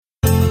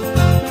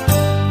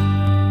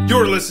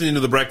You're listening to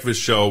The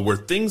Breakfast Show, where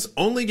things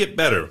only get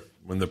better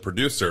when the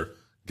producer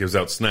gives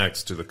out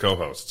snacks to the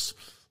co-hosts.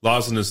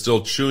 Lawson is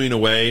still chewing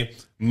away,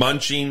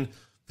 munching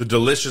the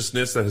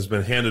deliciousness that has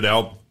been handed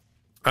out.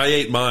 I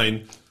ate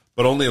mine,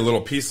 but only a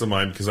little piece of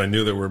mine because I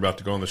knew that we were about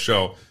to go on the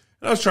show.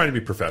 And I was trying to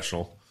be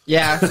professional.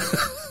 Yeah.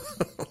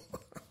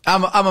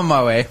 I'm on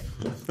my way.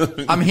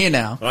 I'm here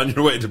now. On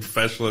your way to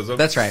professionalism.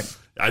 That's right.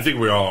 I think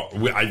we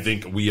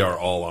are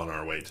all on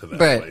our way to that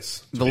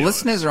place. The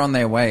listeners are on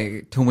their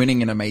way to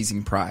winning an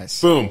amazing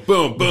prize. Boom,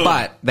 boom, boom.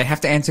 But they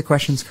have to answer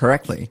questions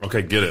correctly.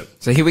 Okay, get it.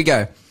 So here we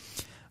go.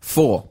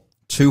 For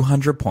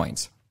 200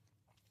 points.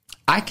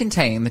 I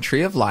contain the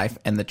tree of life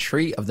and the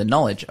tree of the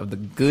knowledge of the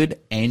good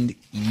and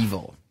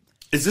evil.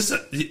 Is this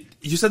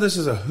you said this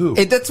is a who?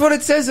 That's what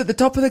it says at the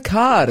top of the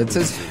card. It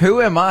says, who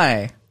am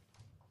I?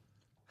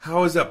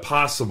 How is that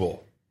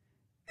possible?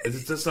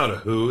 That's not a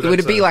who. Would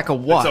it be like a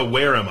what? It's a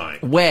where am I?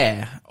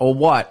 Where or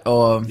what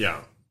or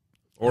yeah,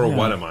 or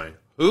what am I?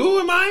 Who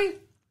am I?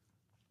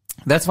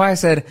 That's why I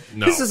said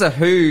no. This is a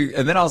who,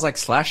 and then I was like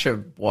slash a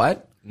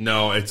what?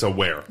 No, it's a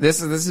where.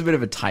 This is a bit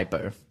of a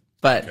typo,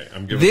 but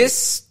okay,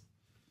 this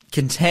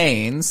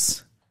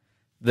contains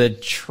the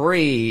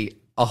tree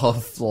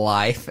of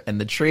life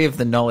and the tree of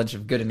the knowledge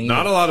of good and evil.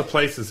 Not a lot of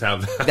places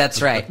have that. That's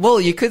right.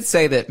 Well, you could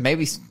say that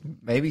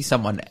maybe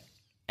someone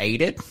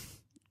ate it.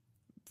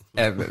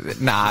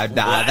 Nah.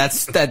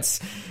 That's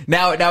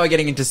now we're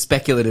getting into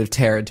speculative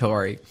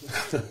territory,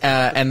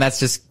 and that's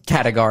just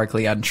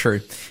categorically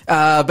untrue.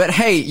 But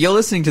hey, you're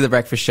listening to The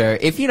Breakfast Show.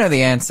 If you know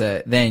the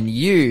answer, then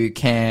you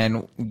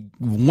can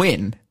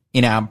win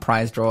in our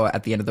prize draw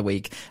at the end of the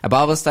week. A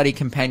Bible study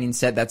companion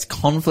set that's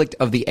Conflict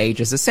of the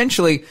Ages.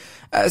 Essentially,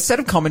 a set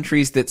of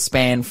commentaries that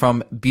span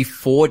from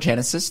before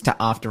Genesis to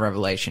after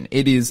Revelation.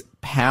 It is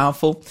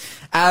powerful.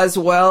 As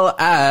well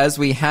as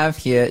we have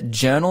here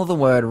Journal the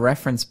Word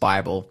Reference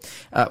Bible,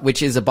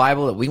 which is a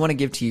Bible that we want to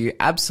give to you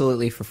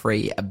absolutely for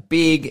free. A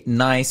big,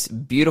 nice,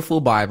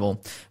 beautiful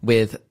Bible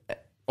with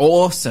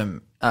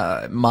awesome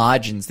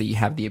margins that you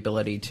have the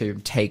ability to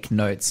take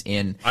notes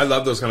in. I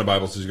love those kind of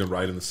Bibles that you can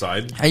write in the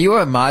side. Are you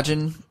a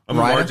margin I'm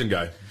writer? a margin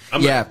guy.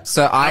 I'm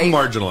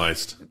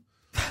marginalized.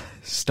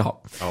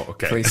 Stop. Oh,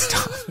 okay. Please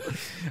stop.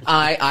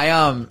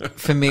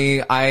 For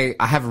me, I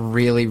have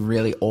really,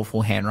 really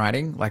awful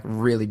handwriting, like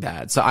really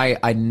bad. So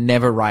I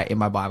never write in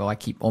my Bible. I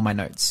keep all my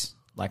notes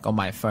like on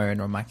my phone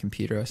or my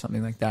computer or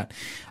something like that.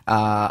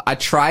 I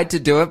tried to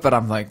do it, but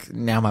I'm like,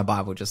 now my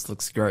Bible just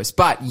looks gross.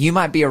 But you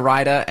might be a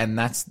writer, and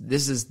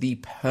this is the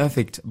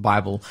perfect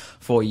Bible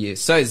for you.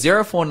 So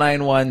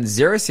 0491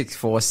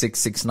 064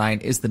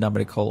 669 is the number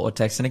to call or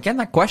text. And again,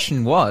 that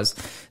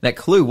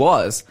clue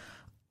was,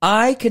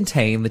 I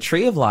contain the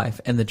tree of life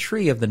and the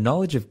tree of the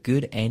knowledge of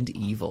good and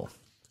evil.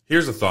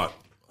 Here's a thought,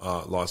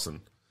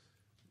 Lawson.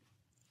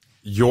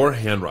 Your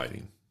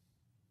handwriting,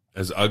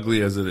 as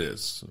ugly as it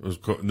is,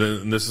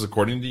 and this is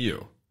according to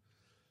you,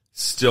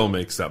 still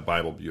makes that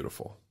Bible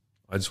beautiful.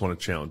 I just want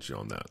to challenge you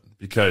on that.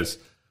 Because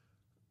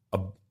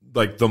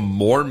the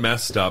more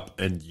messed up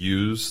and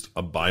used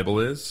a Bible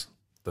is,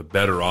 the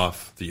better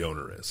off the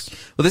owner is.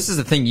 Well, this is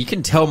the thing. You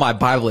can tell my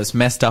Bible is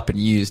messed up and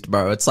used,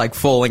 bro. It's like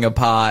falling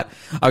apart.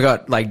 I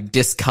got like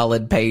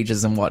discolored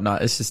pages and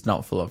whatnot. It's just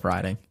not full of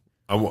writing.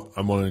 I want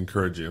to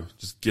encourage you.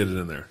 Just get it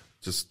in there.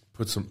 Just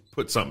put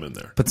something in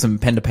there. Put some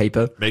pen to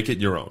paper. Make it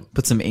your own.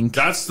 Put some ink.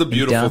 That's the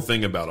beautiful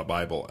thing about a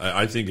Bible,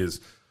 I think, is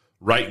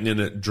writing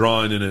in it,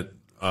 drawing in it,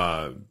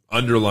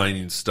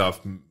 underlining stuff,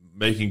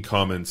 making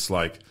comments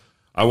like,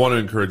 I want to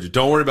encourage you.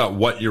 Don't worry about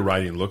what your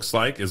writing looks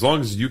like, as long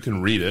as you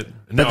can read it.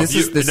 Now, this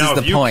is the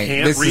point.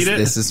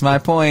 This is my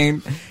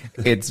point.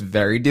 It's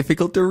very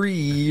difficult to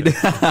read.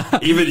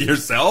 Even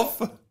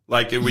yourself?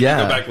 Like, when you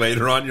go back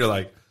later on, you're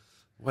like,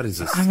 what is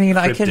this? I mean,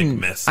 I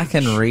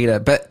can read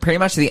it, but pretty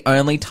much the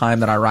only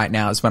time that I write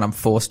now is when I'm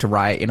forced to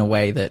write in a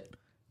way that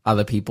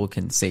other people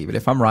can see. But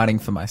if I'm writing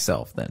for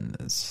myself, then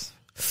it's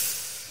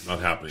not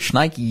happening.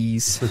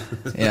 Schnikes.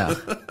 Yeah.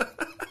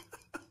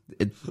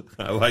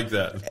 I like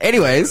that.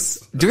 Anyways,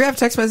 do we have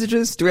text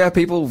messages? Do we have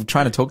people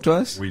trying to talk to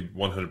us? We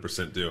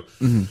 100% do.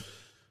 Mm-hmm.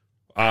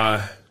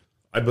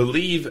 I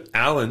believe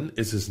Alan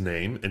is his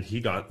name, and he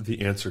got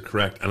the answer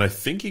correct. And I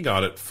think he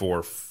got it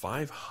for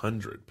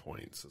 500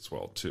 points as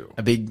well, too.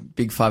 A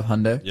big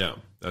 500? Yeah.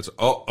 That's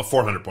a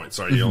 400 points.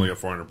 Sorry, you only got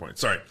 400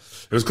 points. Sorry.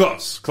 It was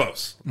close.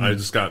 Mm-hmm. I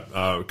just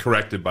got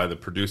corrected by the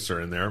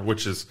producer in there,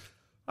 which is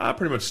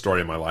pretty much the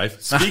story of my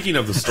life. Speaking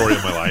of the story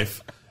of my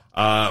life...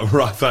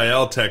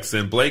 Raphael texts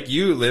in, Blake,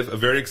 you live a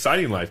very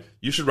exciting life.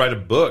 You should write a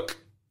book,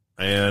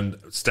 and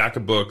stack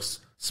of books,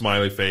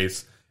 smiley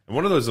face, and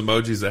one of those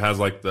emojis that has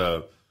like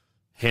the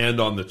hand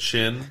on the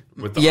chin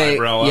with the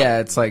eyebrow up.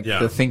 Yeah, it's like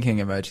the thinking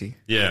emoji.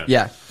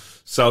 Yeah.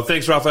 So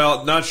thanks,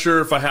 Raphael. Not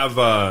sure if I have,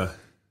 I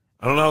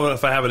don't know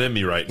if I have it in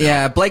me right now.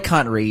 Yeah, Blake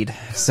can't read,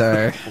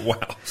 so. Wow.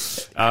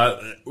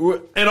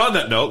 And on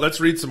that note, let's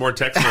read some more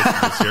text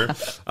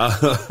messages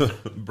here.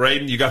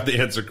 Braden, you got the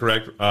answer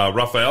correct.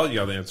 Raphael, you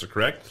got the answer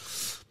correct.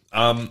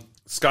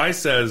 Sky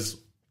says,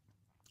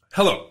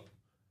 hello.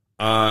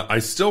 I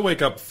still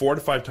wake up 4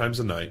 to 5 times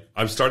a night.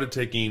 I've started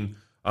taking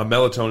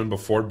melatonin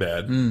before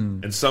bed,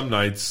 and some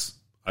nights,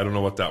 I don't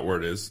know what that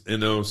word is,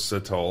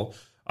 inositol.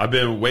 I've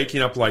been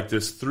waking up like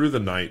this through the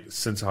night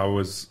since I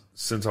was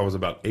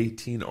about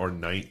 18 or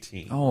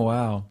 19. Oh,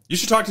 wow. You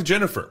should talk to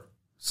Jennifer,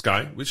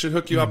 Sky. We should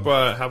hook you up,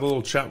 have a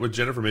little chat with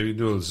Jennifer, maybe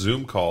do a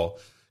Zoom call,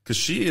 because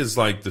she is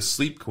like the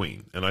sleep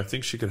queen, and I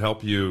think she could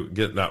help you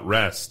get that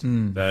rest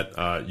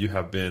that you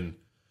have been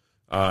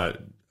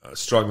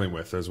struggling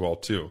with as well,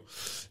 too.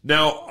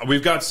 Now,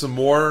 we've got some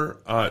more.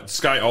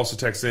 Sky also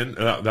texts in.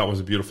 That was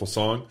a beautiful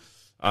song.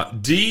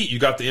 D, you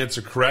got the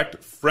answer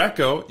correct.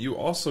 Freco, you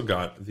also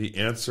got the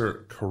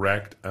answer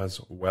correct as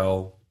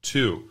well,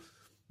 too.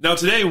 Now,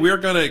 today we're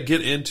going to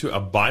get into a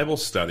Bible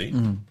study.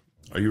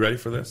 Are you ready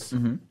for this?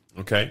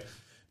 Okay.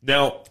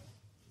 Now,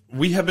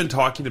 we have been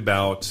talking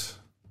about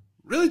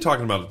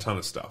a ton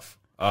of stuff,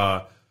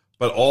 but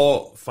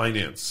all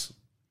finance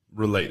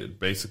related,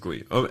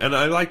 basically. And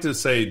I like to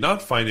say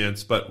not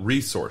finance, but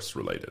resource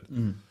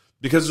related.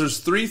 Because there's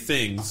three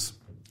things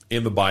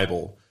in the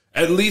Bible,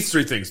 at least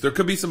three things. There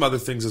could be some other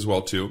things as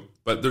well, too,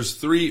 but there's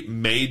three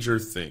major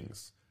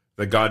things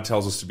that God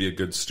tells us to be a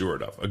good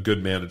steward of, a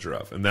good manager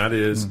of, and that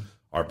is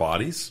our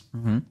bodies,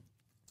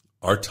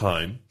 our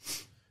time,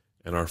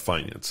 and our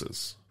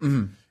finances.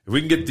 If we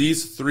can get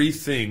these three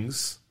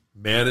things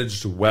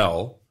managed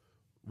well,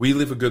 we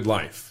live a good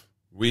life.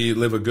 We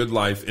live a good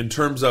life in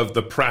terms of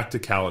the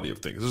practicality of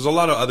things. There's a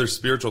lot of other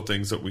spiritual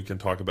things that we can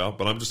talk about,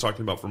 but I'm just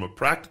talking about from a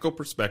practical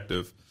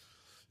perspective.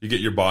 You get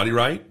your body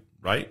right?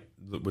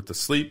 With the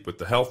sleep, with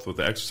the health, with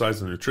the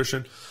exercise and the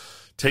nutrition,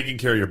 taking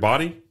care of your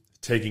body,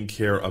 taking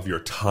care of your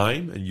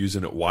time and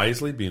using it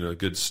wisely, being a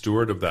good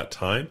steward of that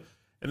time,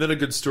 and then a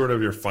good steward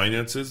of your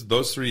finances.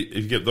 Those three,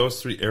 if you get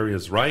those three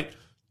areas right,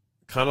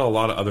 kind of a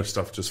lot of other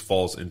stuff just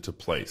falls into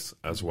place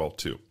as well,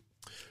 too.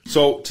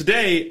 So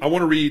today, I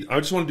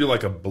just want to do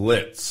like a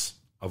blitz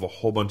of a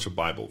whole bunch of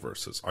Bible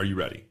verses. Are you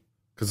ready?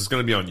 Because it's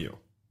going to be on you.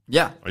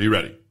 Yeah. Are you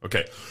ready?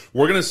 Okay.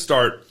 We're going to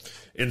start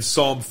in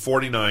Psalm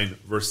 49,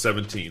 verse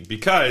 17,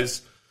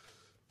 because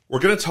we're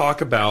going to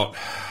talk about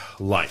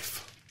life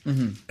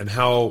and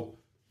how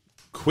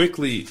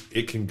quickly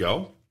it can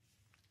go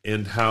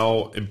and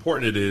how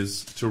important it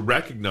is to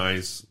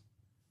recognize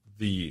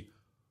the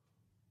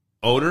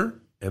owner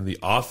and the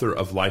author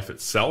of life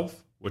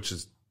itself, which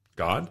is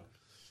God.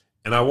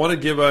 And I want to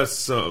give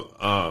us,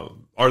 our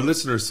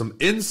listeners, some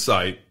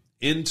insight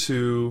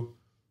into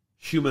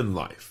human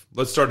life.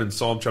 Let's start in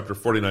Psalm chapter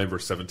 49,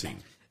 verse 17.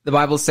 The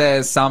Bible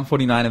says, Psalm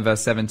 49 and verse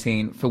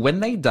 17, "For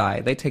when they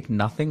die, they take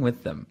nothing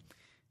with them.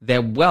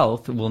 Their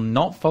wealth will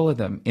not follow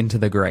them into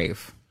the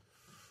grave."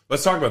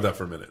 Let's talk about that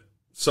for a minute.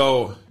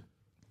 So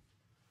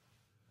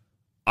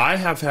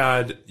I've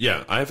had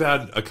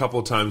a couple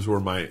of times where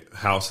my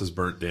house has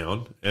burnt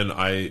down, and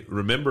I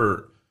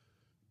remember,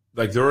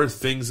 like, there were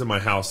things in my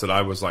house that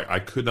I was like, I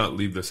could not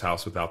leave this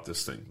house without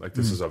this thing. Like,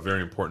 this is a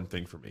very important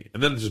thing for me.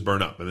 And then it just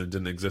burned up, and it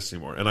didn't exist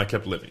anymore. And I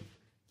kept living,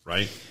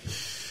 right?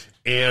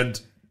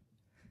 And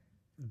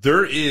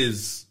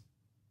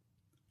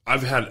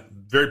I've had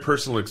very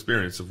personal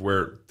experience of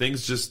where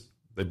things just,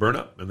 they burn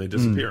up and they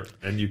disappear,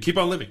 and you keep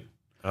on living.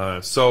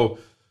 So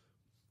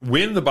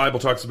when the Bible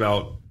talks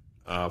about,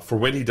 for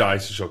when he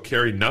dies, he shall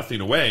carry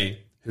nothing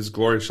away, his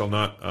glory shall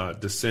not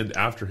descend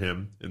after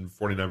him, in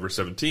 49 verse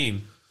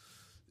 17,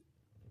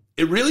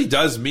 it really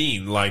does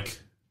mean, like,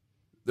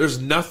 there's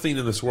nothing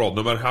in this world,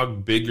 no matter how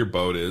big your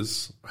boat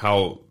is,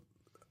 how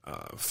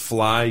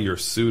fly your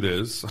suit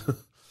is,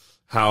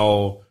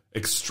 how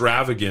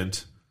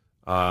extravagant,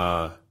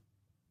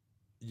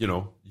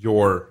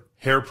 your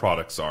hair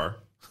products are,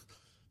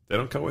 they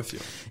don't come with you.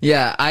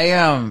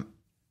 Yeah,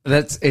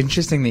 that's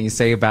interesting that you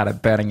say about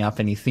it burning up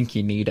and you think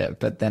you need it,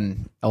 but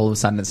then all of a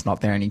sudden it's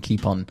not there and you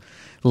keep on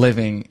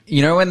living.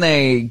 You know when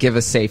they give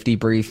a safety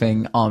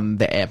briefing on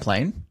the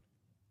airplane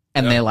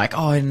and they're like,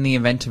 oh, in the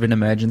event of an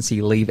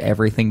emergency, leave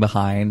everything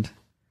behind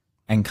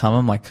and come?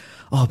 I'm like,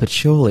 oh, but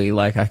surely,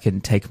 like, I can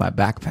take my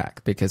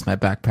backpack because my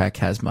backpack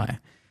has my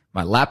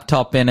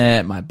laptop in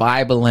it, my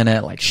Bible in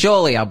it. Like,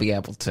 surely I'll be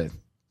able to,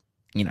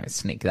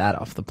 sneak that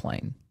off the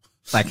plane.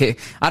 Like,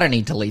 I don't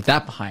need to leave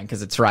that behind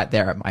because it's right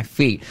there at my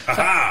feet.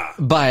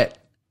 But,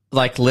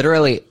 like,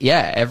 literally,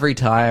 yeah, every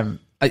time,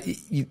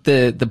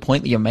 the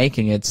point that you're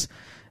making,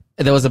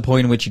 there was a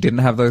point in which you didn't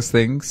have those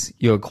things,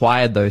 you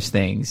acquired those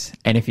things,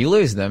 and if you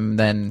lose them,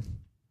 then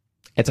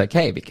it's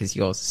okay because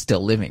you're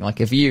still living.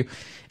 Like, if you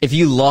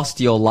lost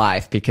your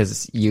life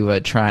because you were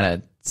trying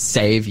to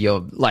save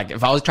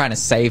if I was trying to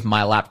save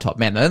my laptop,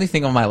 man, the only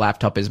thing on my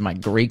laptop is my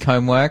Greek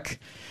homework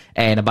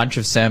and a bunch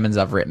of sermons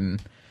I've written,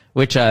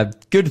 which are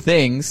good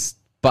things,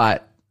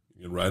 but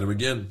you can write them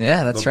again.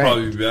 Yeah, that's They'll right.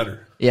 probably be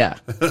better. Yeah,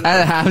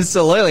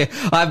 absolutely.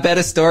 I have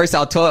better stories.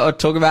 I'll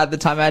talk about the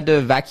time I had to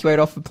evacuate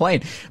off a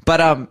plane.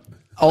 But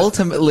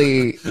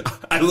ultimately,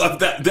 I love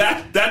that.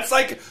 That's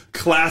like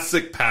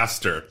classic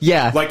pastor.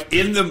 Yeah, like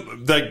in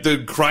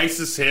the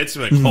crisis hits,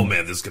 you're like, oh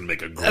man, this is gonna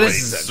make a great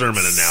sermon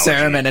analogy.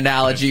 Sermon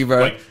analogy,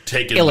 bro. Like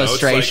taking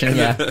illustration.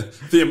 Notes,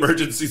 yeah. The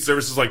emergency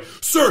service is like,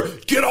 sir,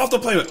 get off the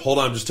plane. Like, hold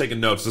on, I'm just taking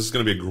notes. This is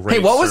gonna be a great.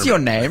 Hey, what sermon. was your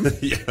name?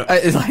 Yeah.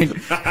 It's like.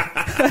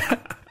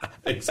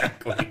 I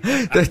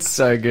Exactly. That's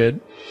so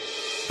good.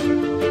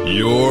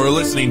 You're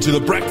listening to The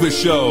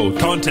Breakfast Show.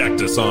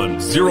 Contact us on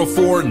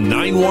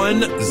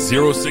 0491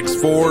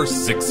 064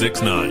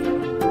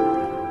 669.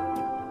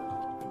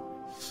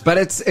 But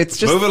it's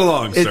just Move it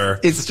along, sir.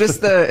 It's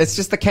just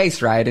the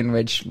case, right, in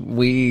which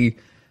we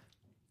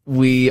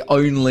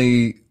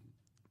only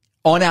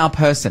on our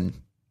person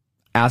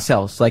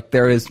ourselves. Like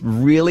there is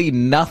really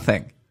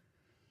nothing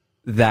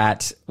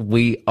that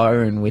we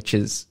own which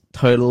is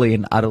totally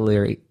and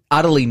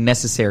utterly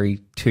necessary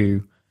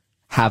to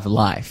have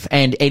life,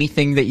 and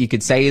anything that you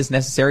could say is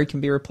necessary can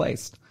be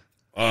replaced.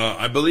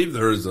 I believe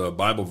there is a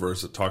Bible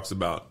verse that talks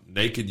about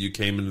naked you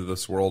came into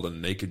this world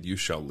and naked you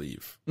shall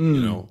leave.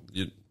 You know,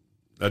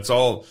 that's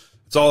all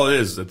it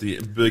is at the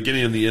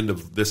beginning and the end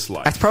of this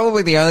life. That's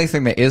probably the only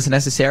thing that is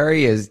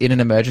necessary is in an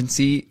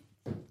emergency,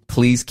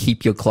 please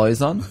keep your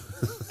clothes on.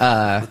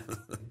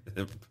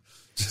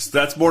 Just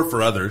that's more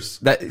for others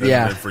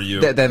than for you.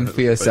 Than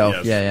for yourself.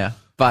 Yes, yeah.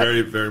 But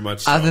very, very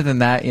much so. Other than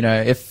that, you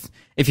know, if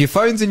your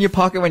phone's in your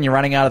pocket when you're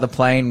running out of the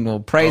plane, well,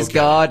 praise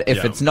God.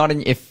 If it's not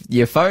if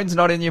your phone's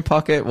not in your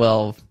pocket,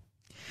 well,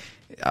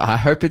 I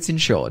hope it's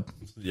insured.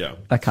 Yeah.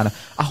 That kind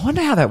of, I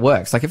wonder how that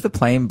works. Like if the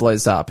plane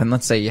blows up and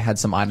let's say you had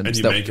some items and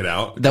you make it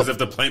out, because if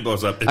the plane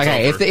blows up, it's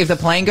okay, over. if the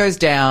plane goes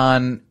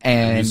down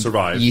and you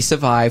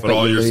survive,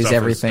 but you lose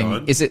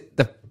everything, is it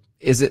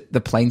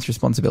the plane's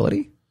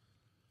responsibility?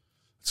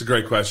 It's a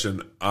great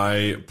question.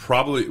 I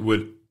probably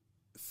would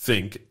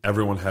think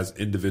everyone has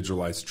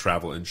individualized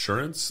travel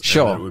insurance.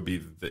 Sure. And that it would be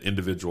the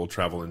individual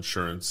travel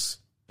insurance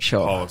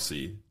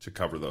policy to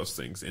cover those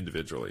things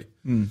individually.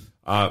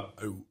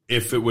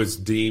 If it was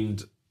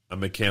deemed a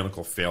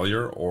mechanical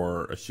failure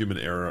or a human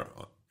error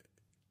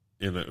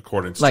in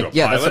accordance to a pilot,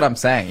 that's what I'm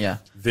saying,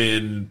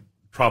 then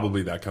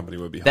probably that company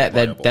would be held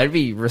liable. That'd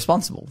be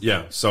responsible.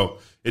 Yeah, so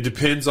it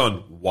depends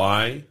on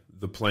why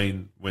the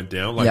plane went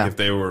down. Like if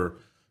they were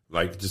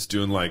like just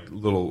doing like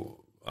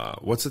little,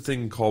 what's the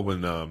thing called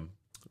when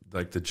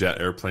like the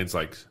jet airplanes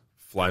like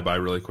fly by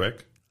really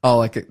quick? Oh,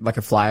 like a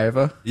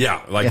flyover?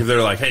 Yeah, if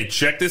they're like, hey,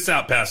 check this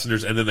out,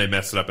 passengers, and then they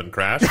mess it up and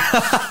crash.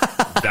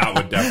 That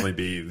would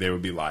definitely they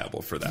would be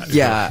liable for that.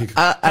 Yeah. Like,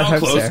 how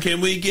close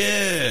can we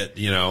get?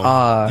 You know?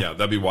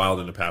 That'd be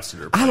wild in a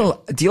passenger plane.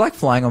 Do you like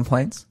flying on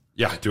planes?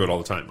 Yeah, I do it all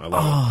the time. I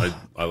love it.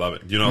 I love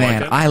it. You know,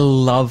 man, like it? I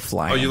love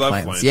flying. Oh, you on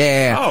love planes. flying?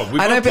 Yeah. Oh,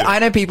 I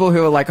know people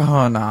who are like,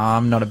 oh no,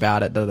 I'm not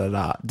about it. Da da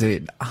da.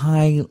 Dude,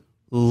 I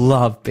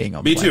love being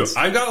on planes. Me too.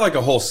 I've got like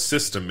a whole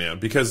system, man,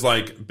 because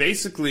like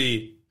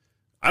basically,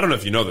 I don't know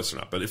if you know this or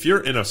not, but if you're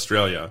in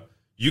Australia,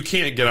 you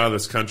can't get out of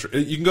this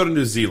country. You can go to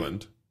New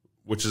Zealand,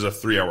 which is a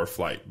 3-hour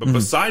flight. But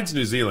besides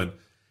New Zealand,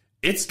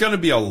 it's going to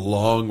be a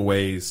long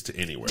ways to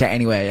anywhere.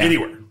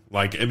 Anywhere.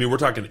 Like, I mean, we're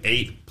talking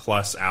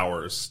 8+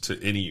 hours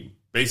to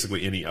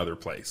basically any other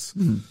place.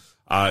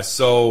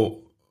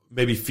 So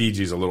maybe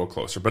Fiji's a little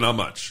closer, but not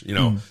much, you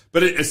know.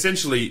 But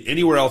essentially,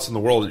 anywhere else in the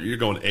world, you're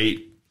going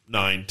 8,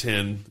 9,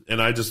 10.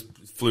 And I just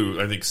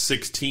flew, I think,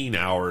 16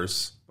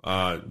 hours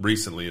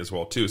recently as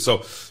well, too.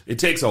 So it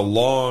takes a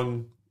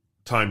long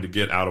time to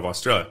get out of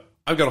Australia.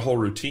 I've got a whole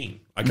routine.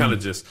 I kind of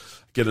just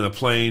get in a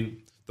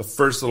plane. The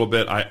first little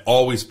bit, I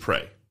always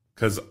pray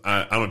because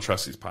I don't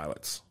trust these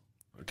pilots.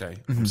 Okay,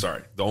 I'm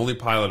sorry. The only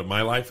pilot of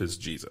my life is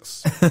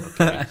Jesus.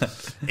 Okay,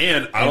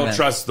 and I don't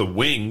trust the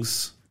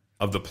wings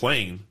of the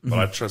plane, but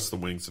I trust the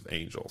wings of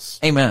angels.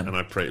 Amen. And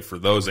I pray for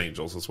those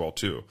angels as well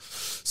too.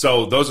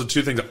 So those are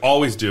two things I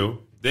always do.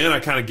 Then I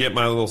kind of get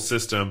my little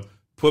system,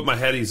 put my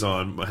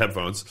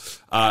headphones,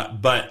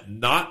 but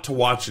not to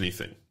watch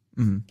anything.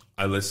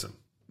 I listen.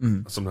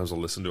 Sometimes I'll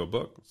listen to a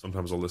book.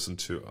 Sometimes I'll listen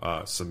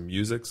to some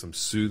music, some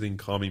soothing,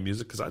 calming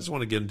music, because I just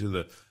want to get into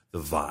the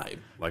vibe.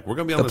 Like, we're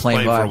going to be on this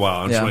plane for a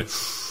while. I'm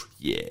just like,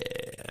 yeah.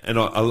 And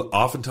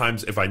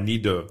oftentimes, if I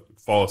need to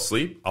fall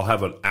asleep, I'll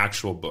have an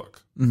actual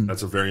book.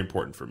 That's very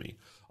important for me.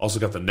 Also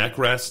got the neck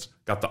rest,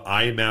 got the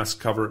eye mask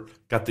cover,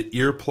 got the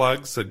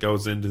earplugs that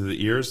goes into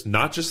the ears.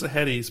 Not just the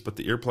headies, but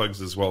the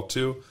earplugs as well,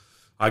 too.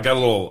 I got a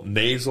little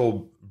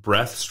nasal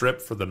breath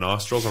strip for the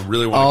nostrils. I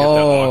really want to get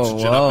that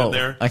oxygen up in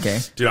there. Okay.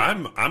 Dude,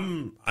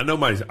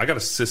 I got a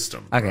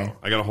system. Bro. Okay.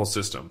 I got a whole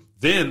system.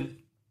 Then,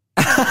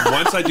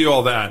 once I do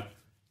all that,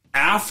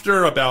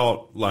 after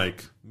about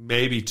like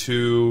maybe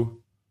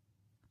 2,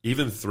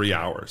 even 3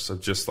 hours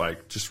of just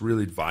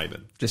really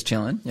vibing. Just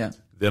chilling, yeah.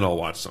 Then I'll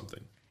watch something.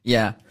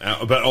 Yeah.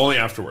 But only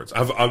afterwards.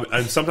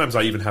 And sometimes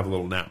I even have a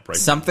little nap, right?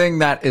 Something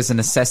that is a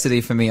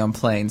necessity for me on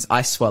planes,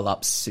 I swell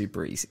up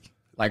super easy.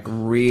 Like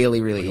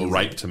really, really easy. A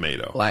ripe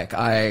tomato. Like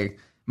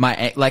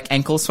my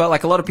ankle swell.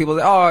 Like a lot of people,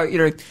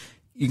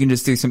 you can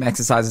just do some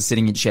exercises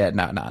sitting in your chair.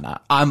 No.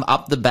 I'm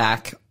up the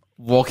back,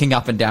 walking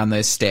up and down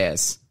those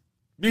stairs.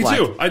 Me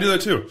too. I do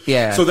that too.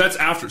 Yeah. So that's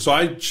after. So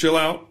I chill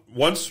out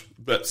once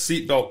that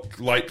seatbelt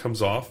light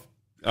comes off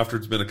after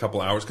it's been a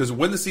couple hours. Because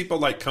when the seatbelt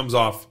light comes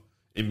off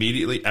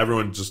immediately,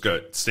 everyone just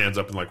stands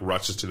up and like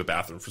rushes to the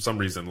bathroom for some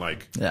reason.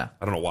 Like, I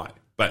don't know why.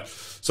 But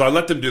so I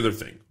let them do their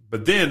thing.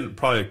 But then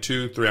probably like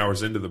 2-3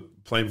 hours into the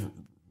plane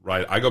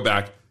ride, I go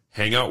back,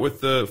 hang out with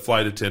the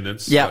flight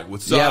attendants. Yeah. Like,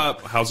 what's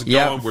up? How's it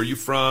going? Where are you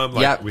from?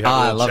 Like, we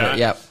have a little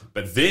chat.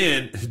 But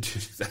then, dude,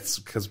 that's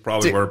because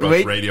probably we're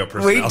both radio We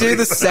personalities. do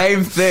the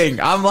same thing.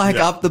 I'm like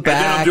up the back.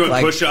 And then I'm doing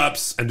like,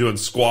 push-ups and doing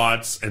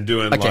squats and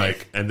doing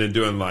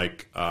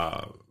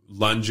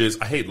lunges.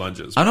 I hate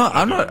lunges.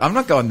 I'm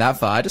not going that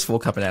far. I just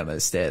walk up and down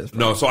those stairs.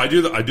 No, so I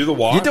do the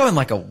walk. You're doing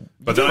like a,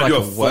 but then I do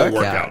a full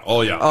workout. Oh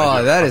yeah.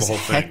 Oh, that is the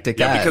whole thing. hectic.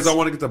 Yeah, ass. because I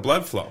want to get the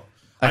blood flow.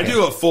 I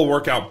do a full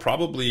workout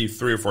probably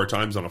 3 or 4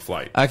 times on a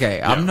flight. Okay,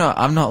 yeah. I'm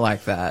not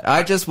like that.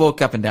 I just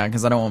walk up and down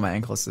because I don't want my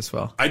ankles to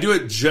swell. I do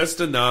it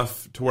just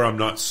enough to where I'm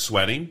not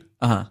sweating,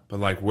 but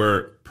like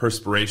where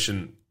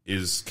perspiration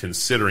is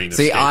considering.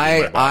 See,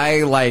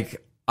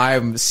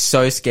 I'm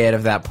so scared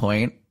of that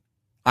point.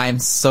 I'm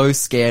so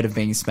scared of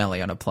being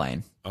smelly on a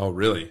plane. Oh,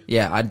 really?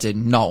 Yeah, I did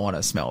not want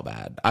to smell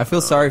bad. I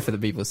feel sorry for the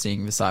people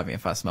sitting beside me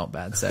if I smell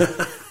bad. So,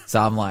 so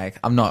I'm like,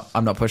 I'm not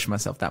pushing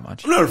myself that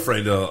much. I'm not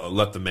afraid to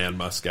let the man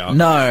musk out.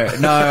 No,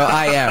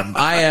 I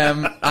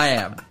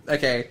am.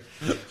 Okay.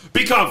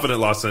 Be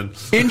confident, Lawson.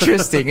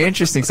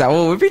 Interesting. So,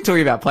 well, we've been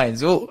talking about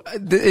planes. Well,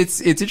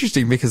 it's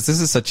interesting because this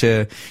is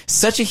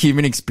such a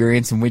human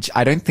experience in which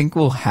I don't think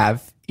we'll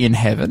have in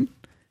heaven.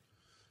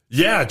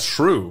 Yeah,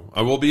 true.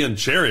 I will be in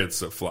chariots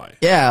that fly.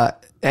 Yeah,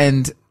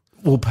 and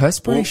will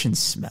perspiration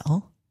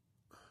smell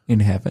in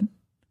heaven?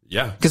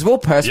 Yeah. Because we'll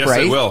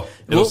perspirate. Yes, it will.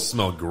 It'll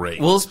smell great.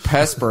 We'll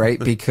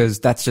perspirate because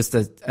that's just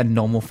a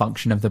normal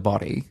function of the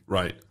body.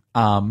 Right.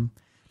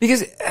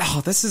 Because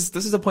this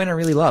is the point I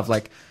really love.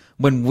 Like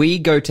when we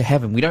go to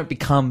heaven, we don't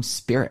become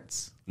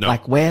spirits. No.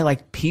 Like we're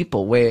like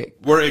people.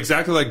 We're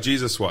exactly like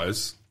Jesus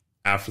was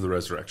after the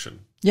resurrection.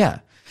 Yeah.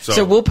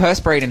 So we'll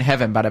perspirate in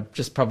heaven, but it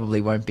just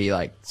probably won't be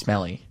like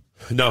smelly.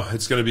 No,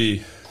 it's gonna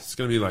be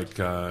like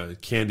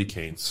candy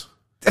canes.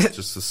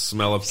 Just the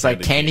smell of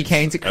candy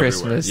canes at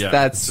Christmas. Yeah,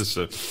 that's just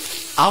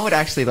I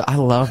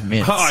love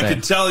mint. Oh, I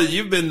can tell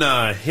you've been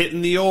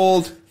hitting the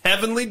old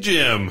heavenly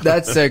gym.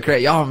 That's so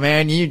great. Oh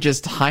man, you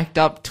just hiked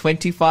up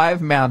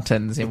 25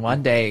 mountains in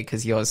one day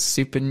because you're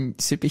superhuman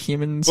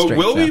strength. But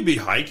will we be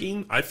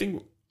hiking? I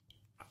think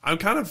I'm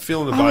kind of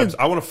feeling the vibes.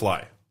 I want to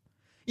fly.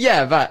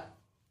 Yeah, but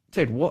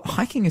dude,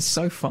 hiking is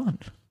so fun.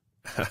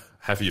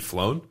 Have you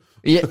flown?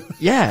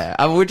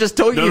 Yeah. We're just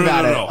talking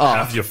about it. No. Oh.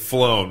 Have you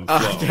flown?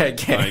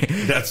 Okay. Like,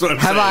 that's what I'm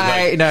saying.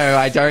 Like, no,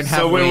 I don't have.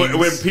 So wings.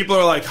 when people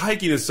are like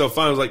hiking is so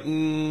fun, I was like,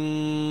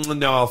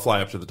 no, I'll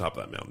fly up to the top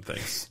of that mountain.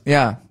 Thanks.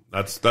 Yeah.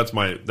 That's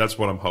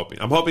what I'm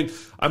hoping. I'm hoping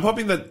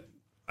that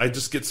I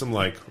just get some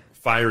like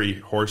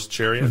fiery horse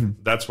chariot.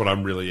 Mm-hmm. That's what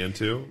I'm really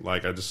into.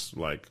 Like I just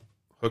like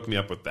hook me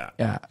up with that.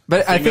 Yeah,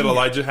 but I think that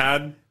Elijah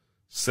had.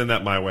 Send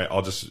that my way.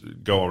 I'll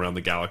just go around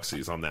the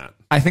galaxies on that.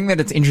 I think that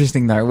it's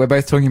interesting though. We're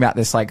both talking about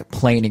this like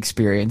plane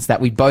experience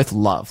that we both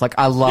love. Like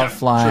I love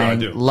flying,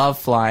 true, I do. Love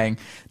flying.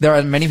 There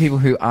are many people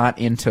who aren't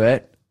into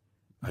it.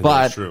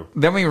 But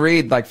then we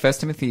read like 1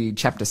 Timothy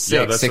chapter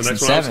 6, that's 6 the and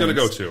next 7. one I was going to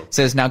go to.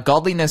 Says, now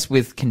godliness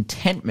with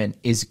contentment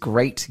is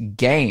great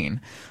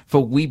gain,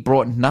 for we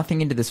brought nothing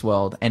into this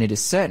world, and it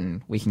is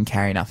certain we can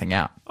carry nothing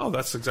out. Oh,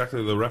 that's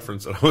exactly the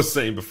reference that I was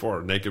saying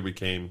before. Naked we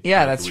came.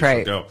 Yeah, that's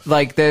right.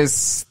 Like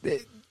there's,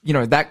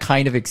 that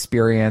kind of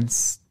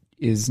experience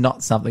is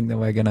not something that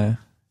we're going to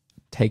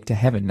take to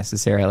heaven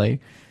necessarily.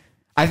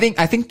 I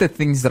think the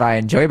things that I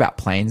enjoy about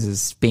planes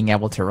is being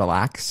able to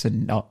relax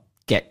and not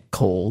get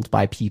called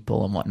by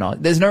people and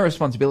whatnot. There's no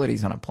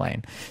responsibilities on a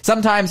plane.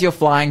 Sometimes you're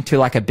flying to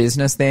like a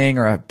business thing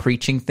or a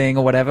preaching thing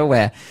or whatever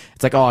where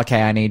it's like, oh,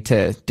 okay, I need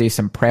to do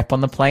some prep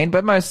on the plane.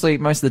 But most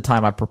of the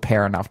time I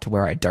prepare enough to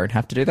where I don't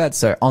have to do that.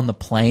 So on the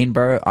plane,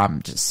 bro,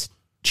 I'm just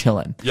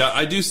chilling. Yeah,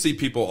 I do see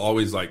people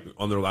always like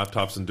on their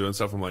laptops and doing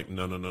stuff. I'm like,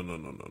 no.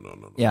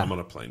 Yeah. I'm on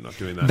a plane, not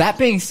doing that. That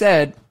being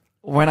said,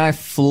 when I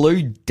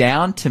flew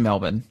down to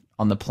Melbourne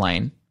on the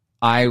plane,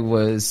 I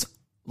was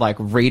like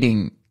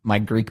reading my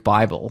Greek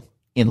Bible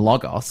in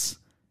Logos,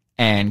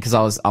 and because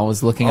I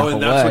was looking up a word.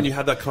 And that's when you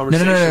had that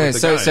conversation. No.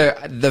 With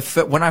the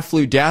So when I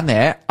flew down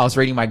there, I was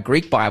reading my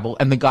Greek Bible,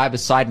 and the guy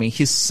beside me,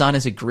 his son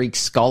is a Greek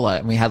scholar,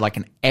 and we had like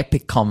an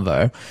epic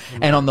convo.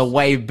 And on the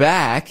way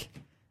back,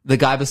 the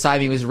guy beside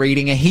me was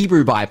reading a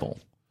Hebrew Bible,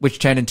 which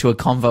turned into a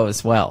convo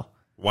as well.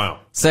 Wow.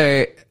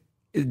 So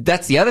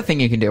that's the other thing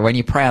you can do when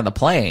you pray on the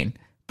plane,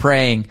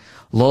 praying,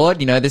 Lord,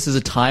 this is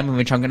a time in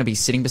which I'm going to be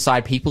sitting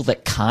beside people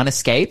that can't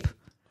escape.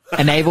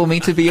 Enable me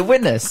to be a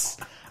witness.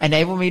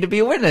 Enable me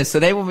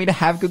to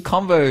have good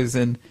convos.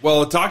 And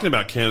well, talking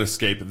about can't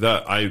escape,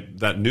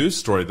 that news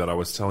story that I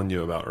was telling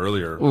you about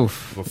earlier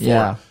before.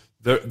 Yeah.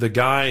 The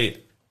guy,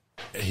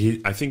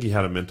 I think he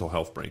had a mental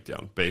health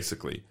breakdown,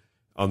 basically,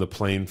 on the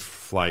plane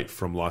flight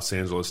from Los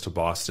Angeles to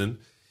Boston.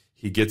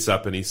 He gets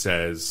up and he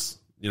says,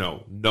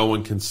 no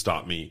one can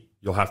stop me.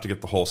 You'll have to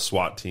get the whole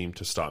SWAT team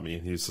to stop me.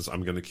 And he says,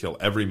 I'm going to kill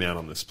every man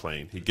on this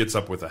plane. He gets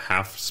up with a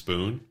half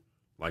spoon,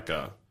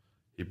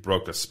 he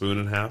broke a spoon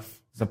in half.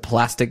 The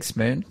plastic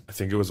spoon? I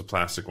think it was a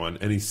plastic one.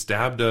 And he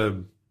stabbed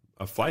a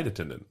flight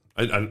attendant.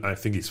 I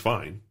think he's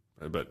fine,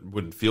 but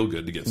wouldn't feel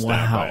good to get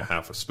stabbed by a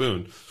half a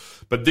spoon.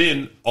 But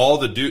then all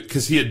the dude,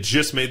 because he had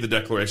just made the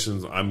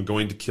declarations, I'm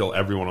going to kill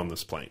everyone on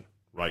this plane,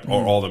 right?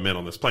 Or all the men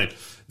on this plane.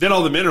 Then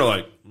all the men are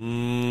like,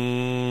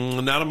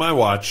 not on my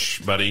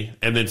watch, buddy.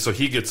 And then so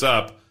he gets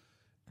up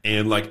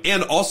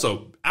And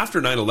also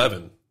after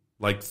 9/11,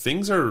 like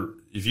things are,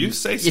 if you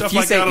say stuff you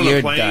like say that on you're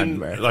a plane, done,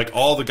 bro. like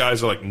all the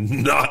guys are like,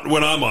 not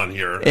when I'm on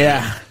here.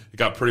 Yeah. It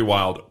got pretty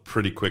wild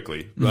pretty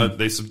quickly.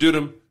 They subdued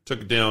him,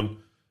 took it down,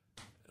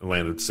 and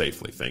landed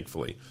safely,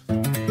 thankfully.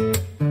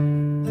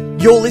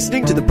 You're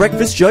listening to the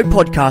Breakfast Show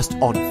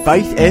podcast on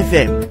Faith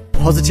FM.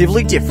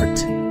 Positively different.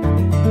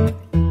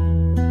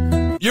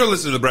 You're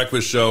listening to the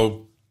Breakfast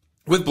Show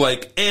with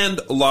Blake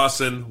and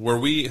Lawson, where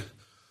we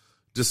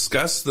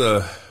discuss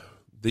the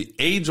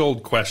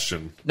age-old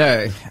question.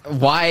 No,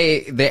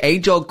 the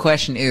age-old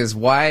question is,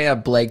 why are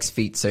Blake's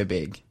feet so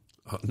big?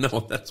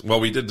 No,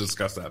 we did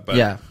discuss that, but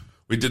Yeah.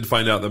 we did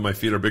find out that my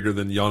feet are bigger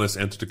than Giannis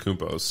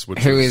Antetokounmpo's, which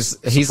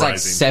He's like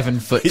surprising. 7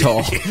 foot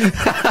tall.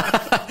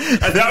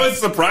 And that was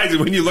surprising.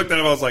 When you looked at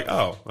him, I was like,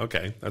 oh,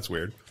 okay, that's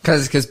weird.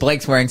 Because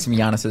Blake's wearing some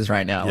Giannis's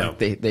right now.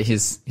 Yeah. Like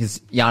his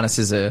Giannis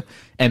is a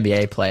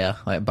NBA player,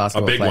 like a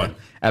basketball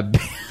A big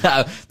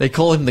player. They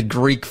call him the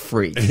Greek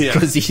Freak Yeah.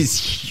 because he's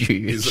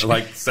huge. He's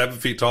like 7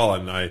 feet tall,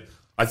 and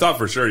I thought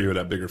for sure he would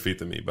have bigger feet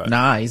than me, but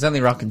Nah, he's only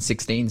rocking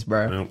 16s,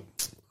 bro. no.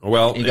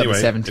 Well, You got the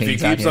anyway, 17s if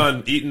he out keeps here.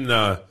 on eating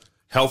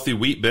healthy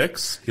wheat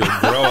Bix, he'll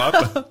grow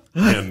up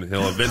and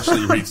he'll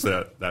eventually reach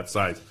that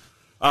size.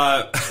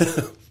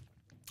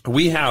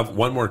 We have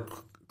one more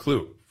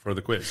clue for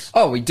the quiz.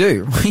 Oh, we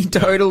do. We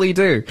totally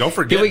do. Don't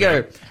forget, Here we go.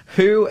 man.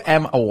 Who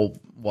am? Oh,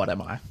 what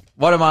am I?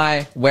 What am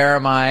I? Where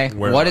am I?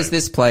 Where What am is I?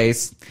 this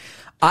place?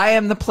 I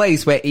am the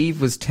place where Eve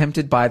was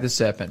tempted by the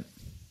serpent.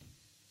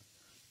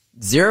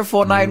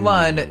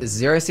 0491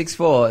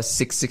 064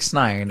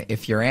 669.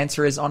 If your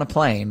answer is on a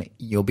plane,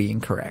 you'll be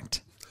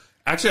incorrect.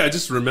 Actually, I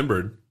just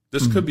remembered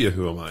this could be a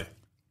Who Am I?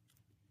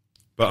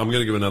 But I'm going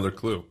to give another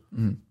clue.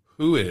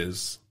 Who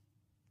is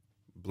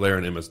Blair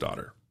and Emma's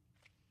daughter?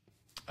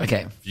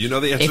 Okay. If you know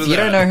the answer If to you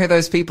that. don't know who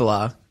those people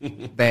are,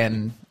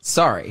 then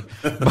sorry.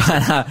 But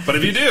But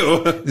if you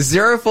do,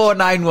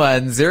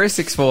 0491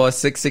 064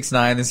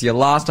 669 is your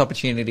last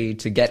opportunity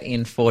to get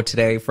in for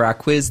today for our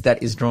quiz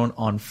that is drawn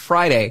on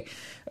Friday.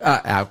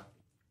 Our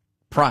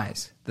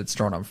prize that's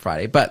drawn on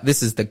Friday. But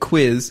this is the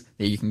quiz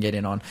that you can get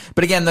in on.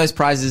 But again, those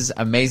prizes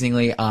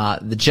amazingly are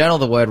the Journal of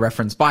the Word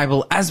Reference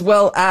Bible as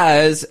well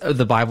as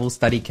the Bible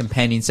Study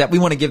Companion Set. We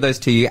want to give those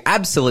to you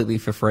absolutely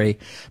for free.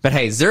 But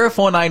hey,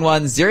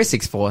 0491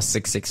 064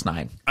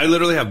 669. I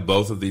literally have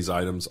both of these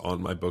items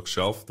on my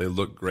bookshelf. They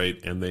look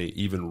great and they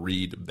even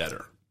read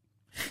better.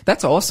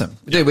 That's awesome.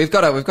 Dude, we've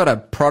got a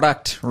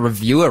product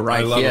reviewer right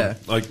I love here. them.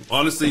 Like,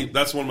 honestly,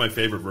 that's one of my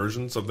favorite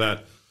versions of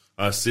that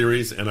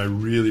series, and I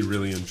really,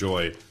 really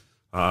enjoy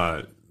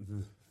the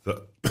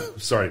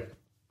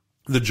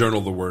Journal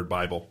of the Word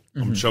Bible.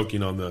 I'm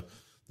choking on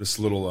this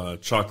little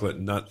chocolate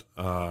nut.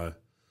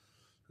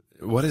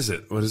 What is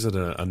it? What is it?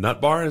 A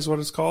nut bar is what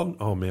it's called?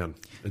 Oh man,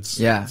 it's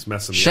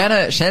messing me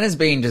up. Shanna's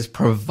been just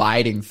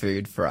providing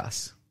food for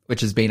us,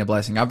 which has been a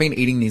blessing. I've been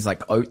eating these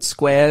like oat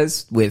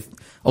squares with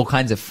all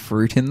kinds of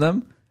fruit in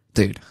them.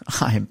 Dude,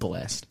 I am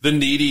blessed.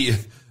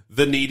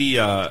 The needy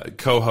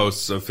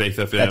co-hosts of Faith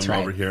FM That's right.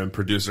 over here, and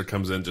producer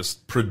comes in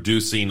just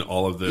producing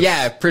all of this.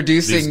 Yeah, these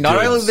producing not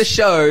goods. only the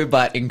show,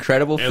 but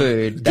incredible And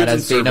food goods that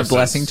has and been a services.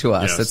 blessing to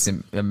us. Yes. That's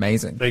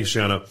amazing. Thanks,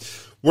 Shanna.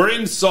 We're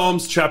in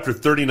Psalms chapter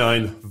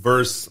 39,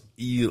 verse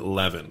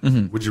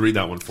 11. Would you read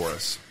that one for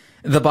us?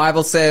 The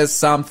Bible says,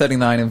 Psalm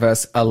 39 and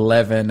verse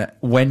 11,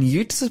 when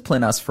you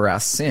discipline us for our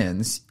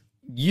sins,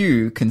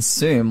 you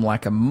consume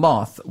like a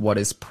moth what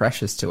is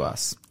precious to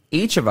us.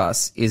 Each of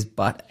us is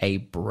but a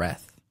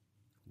breath.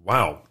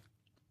 Wow.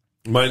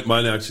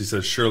 Mine actually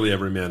says, surely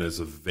every man is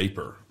a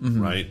vapor,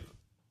 right?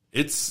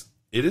 It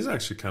is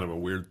actually kind of a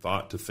weird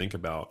thought to think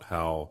about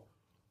how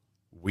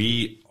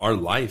our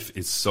life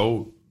is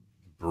so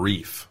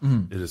brief.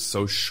 It is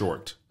so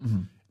short.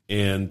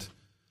 And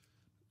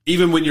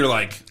even when you're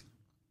like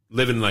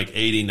living like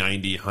 80,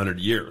 90, 100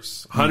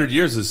 years, 100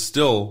 years is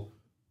still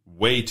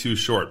way too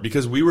short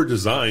because we were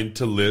designed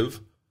to live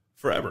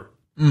forever,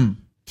 to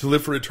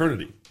live for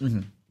eternity.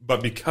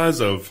 But because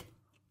of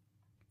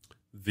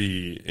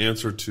the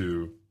answer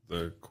to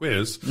the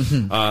quiz,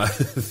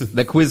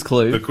 The quiz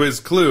clue. the quiz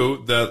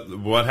clue, that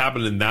what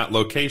happened in that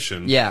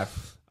location, Yeah.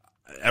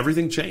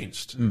 everything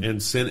changed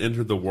and sin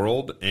entered the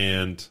world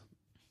and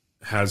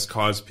has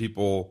caused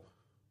people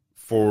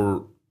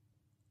for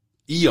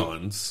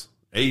eons,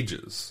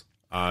 ages,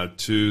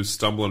 to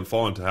stumble and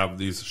fall and to have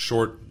these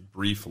short,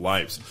 brief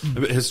lives.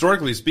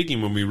 Historically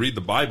speaking, when we read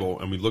the Bible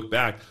and we look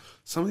back,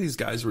 some of these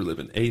guys were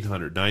living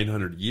 800,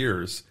 900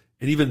 years,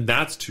 and even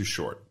that's too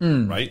short,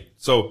 right?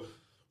 So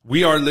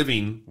we are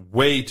living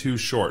way too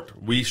short.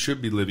 We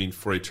should be living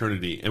for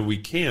eternity, and we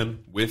can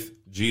with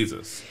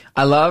Jesus.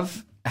 I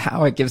love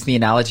how it gives the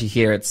analogy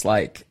here. It's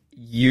like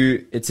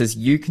it says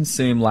you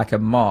consume like a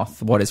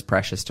moth what is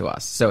precious to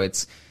us. So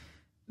it's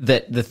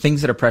that the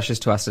things that are precious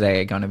to us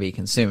today are going to be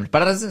consumed.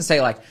 But it doesn't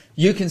say like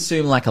you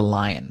consume like a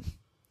lion.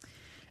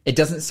 It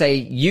doesn't say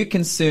you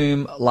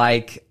consume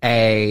like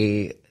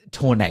a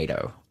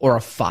tornado or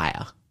a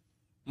fire.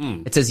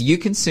 It says you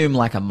consume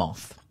like a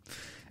moth.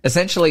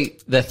 Essentially,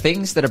 the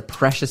things that are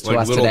precious to Like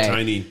us little today.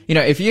 tiny- You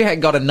know, if you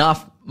had got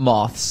enough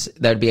moths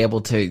that would be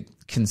able to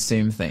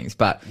consume things,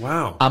 but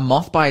Wow. a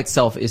moth by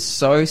itself is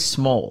so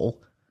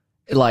small,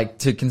 like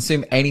to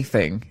consume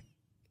anything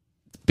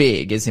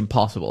big is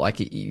impossible. Like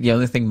the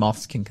only thing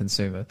moths can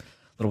consume are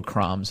little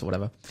crumbs or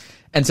whatever.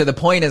 And so the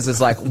point is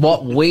like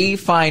what we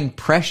find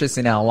precious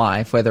in our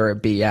life, whether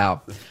it be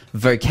our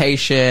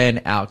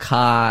vocation, our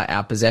car,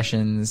 our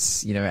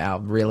possessions, our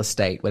real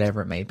estate,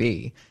 whatever it may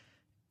be,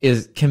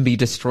 can be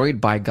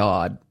destroyed by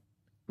God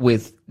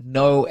with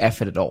no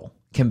effort at all.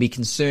 Can be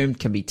consumed,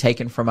 can be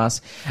taken from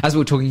us. As we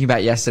were talking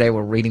about yesterday,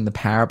 we're reading the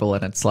parable,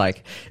 and it's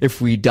like,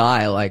 if we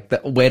die,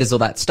 where does all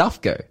that stuff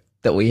go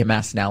that we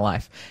amass in our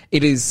life?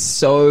 It is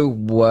so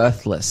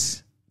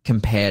worthless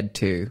compared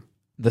to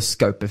the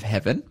scope of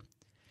heaven.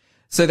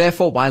 So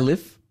therefore, why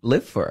live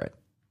for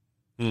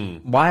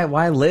it?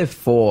 Why live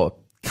for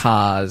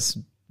cars,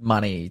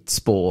 money,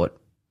 sport?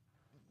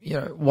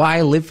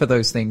 Why live for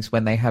those things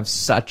when they have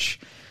such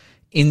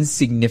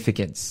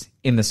insignificance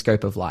in the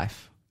scope of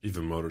life?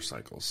 Even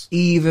motorcycles.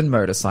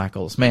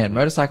 Man,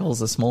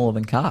 motorcycles are smaller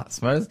than cars.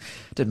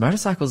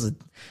 Motorcycles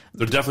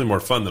They're definitely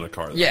more fun than a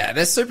car. Though. yeah,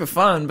 they're super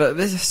fun, but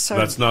they're so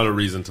That's not a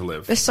reason to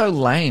live. they're so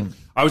lame.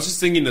 I was just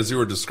thinking as you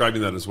were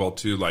describing that as well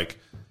too, like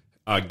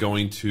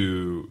going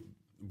to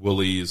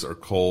Woolies or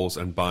Kohl's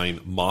and buying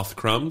moth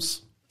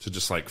crumbs to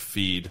just like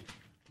feed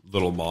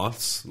little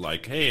moths.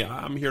 Like, hey,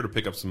 I'm here to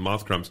pick up some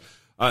moth crumbs.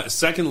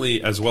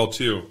 Secondly, as well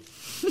too,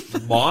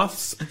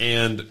 moths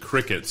and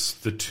crickets,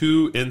 the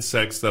two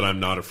insects that I'm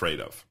not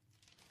afraid of.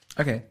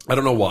 Okay. I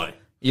don't know why.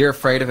 You're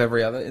afraid of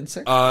every other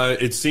insect?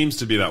 It seems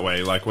to be that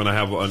way. Like when I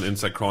have an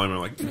insect crawling, I'm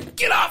like,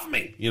 get off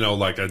me!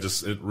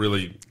 It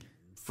really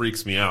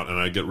freaks me out and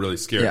I get really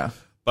scared. Yeah.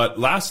 But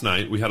last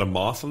night we had a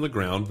moth on the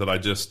ground that I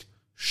just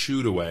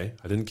shooed away.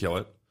 I didn't kill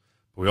it.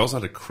 But we also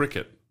had a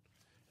cricket.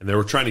 And they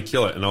were trying to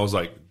kill it. And I was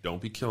like, don't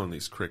be killing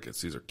these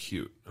crickets. These are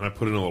cute. And I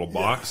put it in a little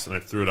box and I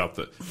threw it out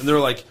and they were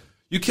like,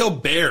 you kill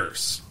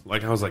bears.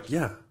 Like, I was like,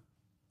 yeah,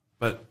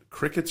 but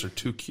crickets are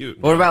too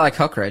cute. What about like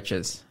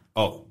cockroaches?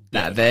 Oh,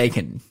 Nah, dead. they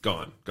can.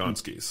 Gone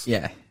skis.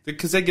 Yeah.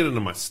 Because they get into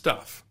my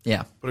stuff.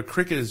 Yeah. But a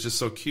cricket is just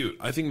so cute.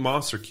 I think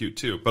moths are cute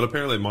too. But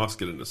apparently moths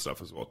get into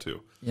stuff as well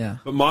too. Yeah.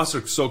 But moths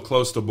are so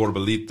close to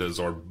borbolitas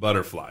or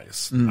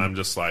butterflies. I'm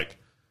just like,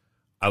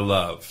 I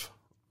love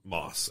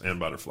moths and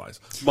butterflies.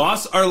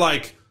 Moths are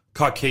like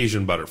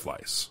Caucasian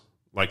butterflies.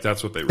 Like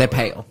that's what they. They're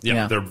really pale. Are.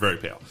 Yeah, they're very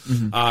pale.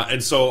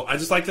 And so I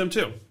just like them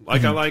too.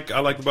 Like I like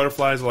the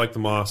butterflies. I like the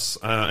moths,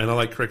 and I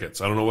like crickets.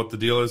 I don't know what the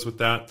deal is with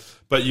that,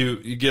 but you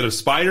get a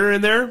spider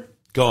in there,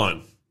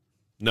 gone.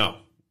 No,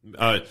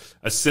 a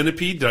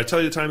centipede. Did I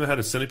tell you the time I had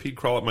a centipede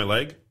crawl up my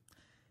leg?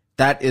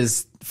 That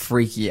is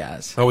freaky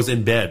as. I was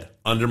in bed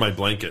under my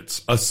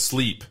blankets,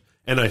 asleep,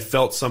 and I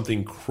felt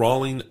something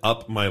crawling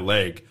up my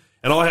leg,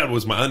 and all I had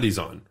was my undies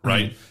on.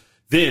 Right.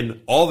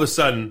 Then all of a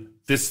sudden,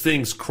 this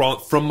thing's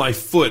from my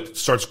foot,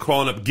 starts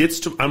crawling up,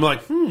 I'm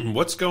like,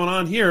 what's going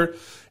on here?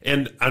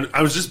 And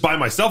I was just by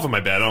myself in my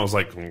bed. And I was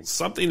like,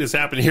 something is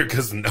happening here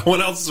because no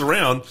one else is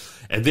around.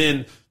 And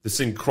then this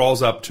thing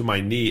crawls up to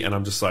my knee and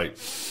I'm just like,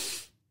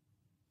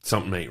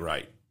 something ain't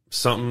right.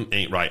 Something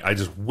ain't right. I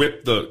just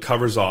whip the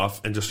covers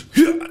off and just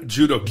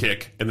judo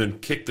kick and then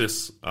kick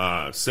this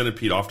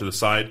centipede off to the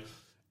side.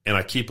 And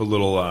I keep a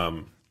little, I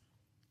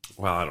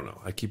don't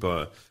know. I keep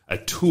a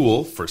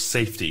tool for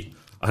safety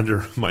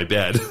under my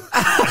bed,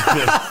 and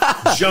then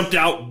jumped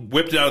out,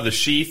 whipped it out of the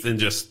sheath,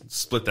 and just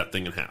split that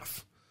thing in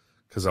half.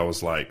 Because I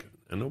was like,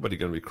 "And nobody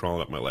going to be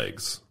crawling up my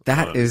legs."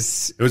 That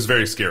is. It was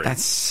very scary.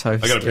 That's so. I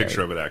got a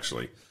picture of it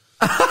actually.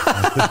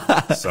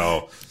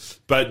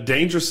 But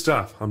dangerous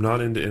stuff. I'm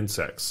not into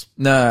insects.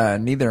 No,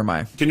 neither am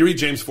I. Can you read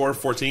James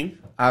 4:14?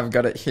 I've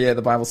got it here.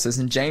 The Bible says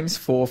in James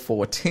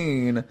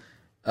 4:14,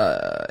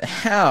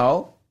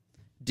 how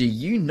do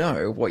you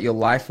know what your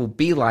life will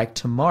be like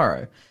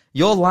tomorrow?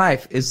 Your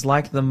life is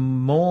like the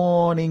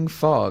morning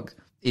fog.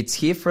 It's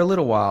here for a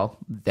little while,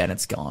 then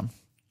it's gone.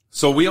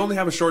 So we only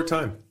have a short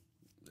time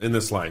in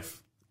this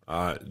life.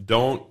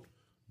 Don't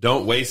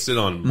waste it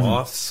on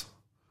moths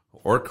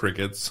or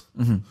crickets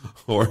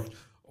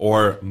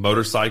or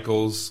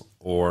motorcycles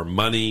or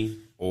money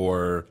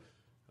or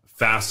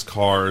fast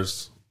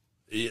cars.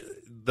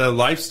 The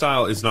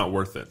lifestyle is not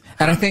worth it.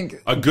 And I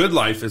think A good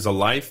life is a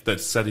life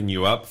that's setting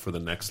you up for the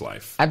next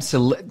life.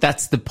 absolutely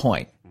that's the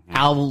point.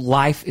 Our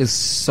life is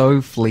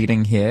so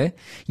fleeting here,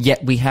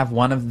 yet we have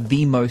one of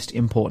the most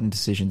important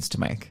decisions to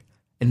make.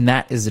 And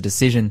that is a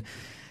decision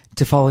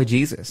to follow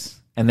Jesus.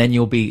 And then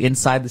you'll be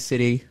inside the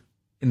city,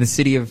 in the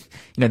city of,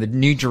 the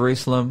New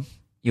Jerusalem,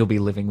 you'll be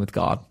living with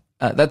God.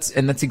 That's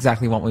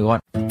exactly what we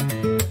want.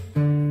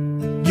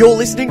 You're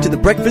listening to the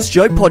Breakfast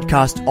Show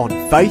podcast on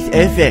Faith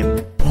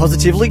FM.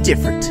 Positively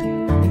different.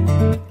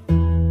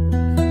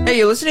 Hey,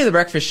 you're listening to The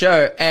Breakfast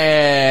Show,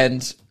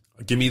 and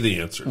Give me the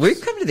answers. we've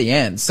come to the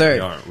end.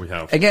 So We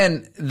have.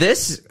 again,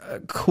 this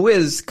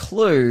quiz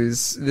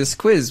clues. This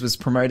quiz was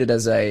promoted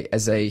as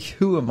a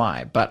who am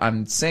I, but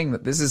I'm saying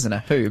that this isn't a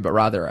who, but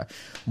rather a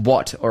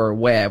what or a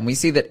where. And we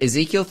see that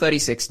Ezekiel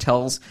 36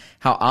 tells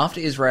how after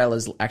Israel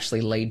is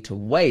actually laid to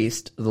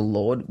waste, the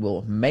Lord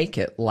will make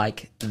it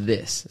like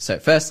this. So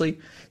firstly,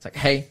 it's like,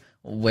 hey,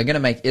 we're going to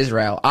make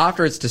Israel,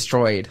 after it's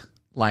destroyed,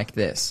 like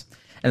this.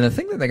 And the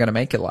thing that they're going to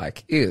make it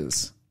like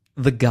is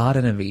the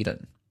Garden of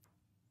Eden.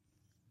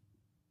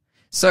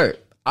 So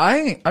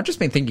I've just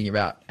been thinking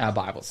about our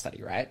Bible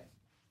study, right?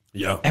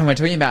 Yeah. And we're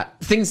talking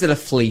about things that are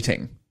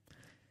fleeting,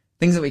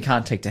 things that we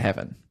can't take to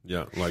heaven.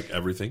 Yeah, like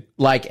everything.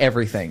 Like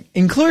everything,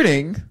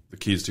 including The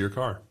keys to your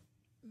car.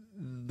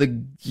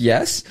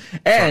 yes.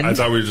 And I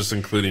thought we were just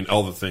including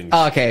all the things.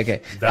 oh,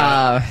 okay.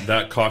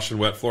 That caution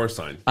wet floor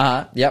sign.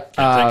 Yep.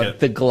 Can't take it.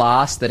 The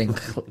glass that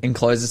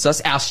encloses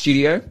us, our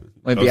studio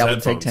won't be Those able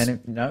to take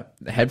headphones. no,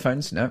 the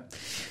headphones, no.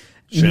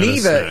 Shanna's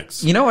Neither.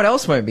 snacks. You know what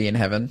else won't be in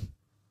heaven?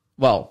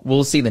 Well,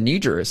 we'll see the New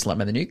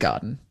Jerusalem and the new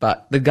garden,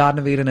 but the Garden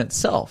of Eden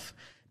itself.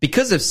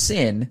 Because of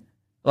sin,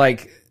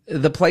 like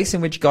the place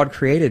in which God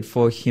created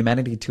for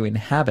humanity to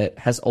inhabit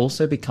has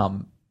also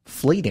become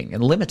fleeting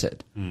and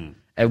limited.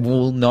 It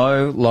will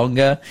no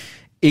longer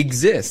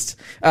exist.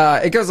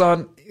 It goes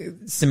on,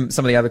 some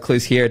of the other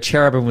clues here. A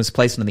cherubim was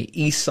placed on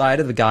the east side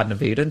of the Garden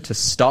of Eden to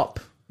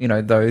stop,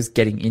 those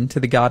getting into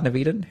the Garden of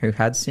Eden who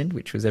had sinned,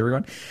 which was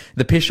everyone.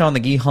 The Pishon, the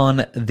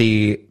Gihon,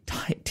 the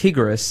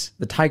Tigris,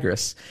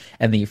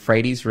 and the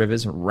Euphrates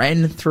rivers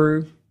ran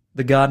through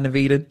the Garden of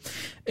Eden.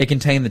 It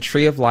contained the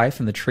tree of life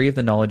and the tree of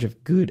the knowledge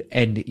of good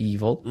and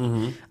evil.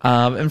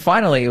 And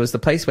finally, it was the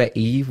place where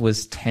Eve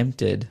was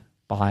tempted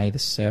by the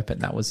serpent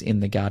that was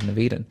in the Garden of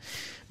Eden.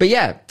 But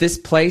yeah, this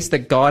place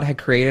that God had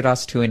created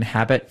us to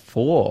inhabit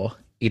for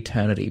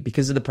eternity,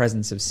 because of the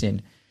presence of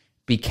sin,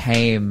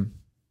 became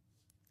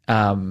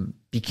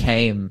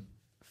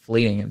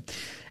fleeting.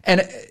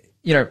 And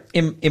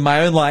in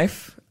my own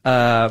life,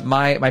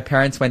 my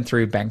parents went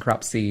through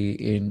bankruptcy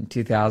in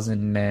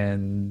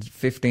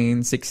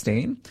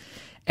 2015-16,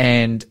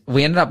 and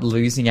we ended up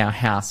losing our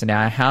house. And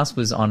our house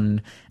was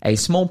on a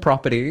small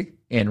property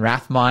in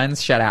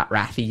Rathmines. Shout out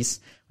Rathies,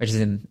 which is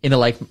in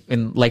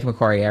Lake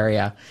Macquarie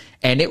area,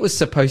 and it was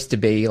supposed to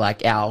be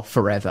like our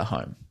forever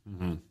home.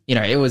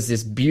 It was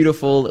this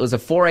beautiful. It was a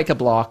 4-acre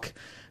block,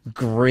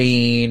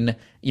 green.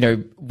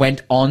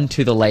 Went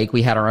onto the lake.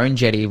 We had our own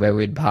jetty where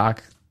we'd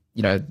park,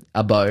 a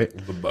boat.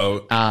 The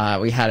boat.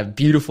 We had a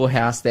beautiful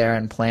house there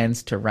and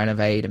plans to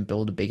renovate and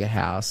build a bigger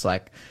house.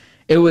 Like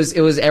it was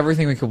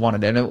everything we could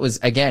want. And it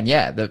was, again,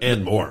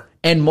 and more.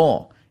 And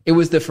more. It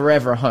was the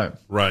forever home.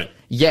 Right.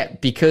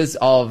 Yet because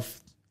of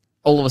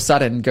all of a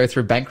sudden go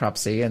through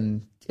bankruptcy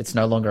and it's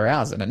no longer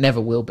ours, and it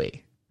never will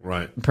be.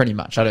 Right. Pretty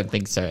much. I don't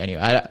think so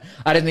anyway.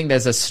 I don't think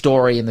there's a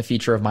story in the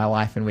future of my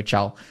life in which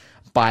I'll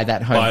buy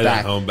that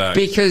home back.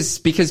 Because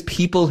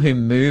people who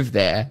move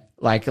there,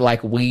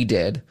 like we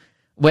did,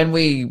 when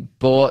we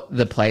bought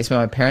the place, when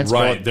my parents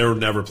bought, they were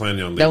never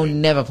planning on leaving. They were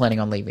never planning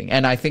on leaving.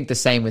 And I think the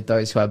same with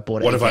those who have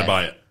bought it. What if I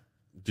buy it?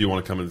 Do you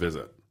want to come and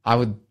visit? I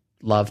would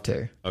love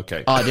to.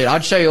 Okay. Oh, dude,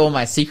 I'd show you all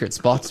my secret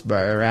spots,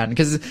 bro, around,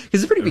 because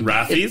it's pretty big.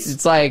 Rathies?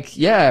 It's like,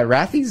 yeah,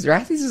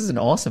 Rathies is an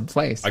awesome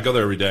place. I go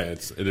there every day.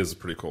 It is a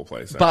pretty cool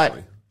place, but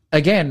actually.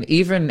 Again,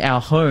 even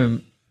our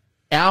home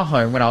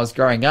when I was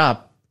growing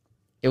up,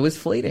 it was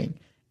fleeting.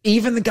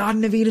 Even the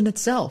Garden of Eden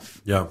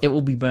itself, it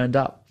will be burned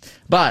up.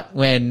 But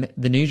when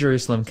the New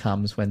Jerusalem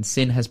comes, when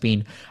sin has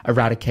been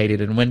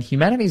eradicated, and when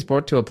humanity is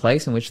brought to a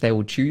place in which they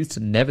will choose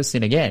to never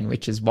sin again,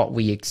 which is what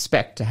we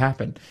expect to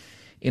happen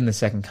in the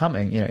second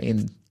coming,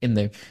 in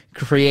the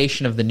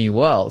creation of the new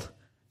world,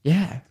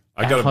 our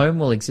home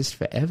will exist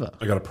forever.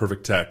 I got a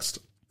perfect text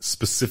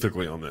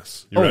specifically on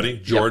this. You ready?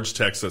 George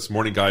texts us,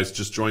 "Morning, guys,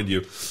 just joined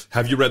you.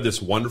 Have you read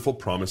this wonderful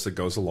promise that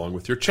goes along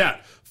with your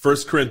chat?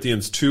 1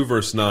 Corinthians 2,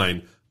 verse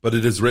 9, but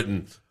it is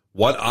written,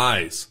 what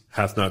eyes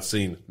hath not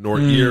seen, nor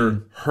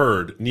ear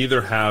heard,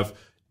 neither have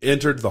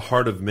entered the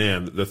heart of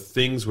man the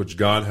things which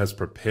God has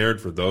prepared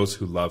for those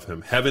who love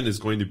him." Heaven is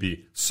going to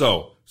be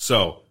so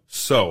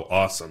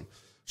awesome.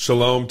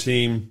 Shalom,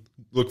 team.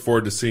 Look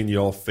forward to seeing you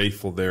all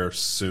faithful there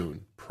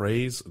soon.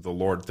 Praise the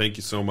Lord. Thank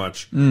you so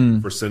much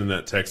for sending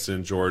that text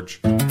in, George.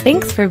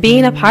 Thanks for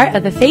being a part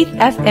of the Faith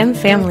FM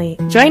family.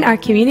 Join our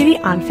community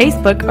on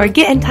Facebook or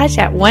get in touch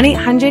at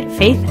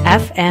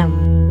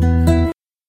 1-800-FAITH-FM.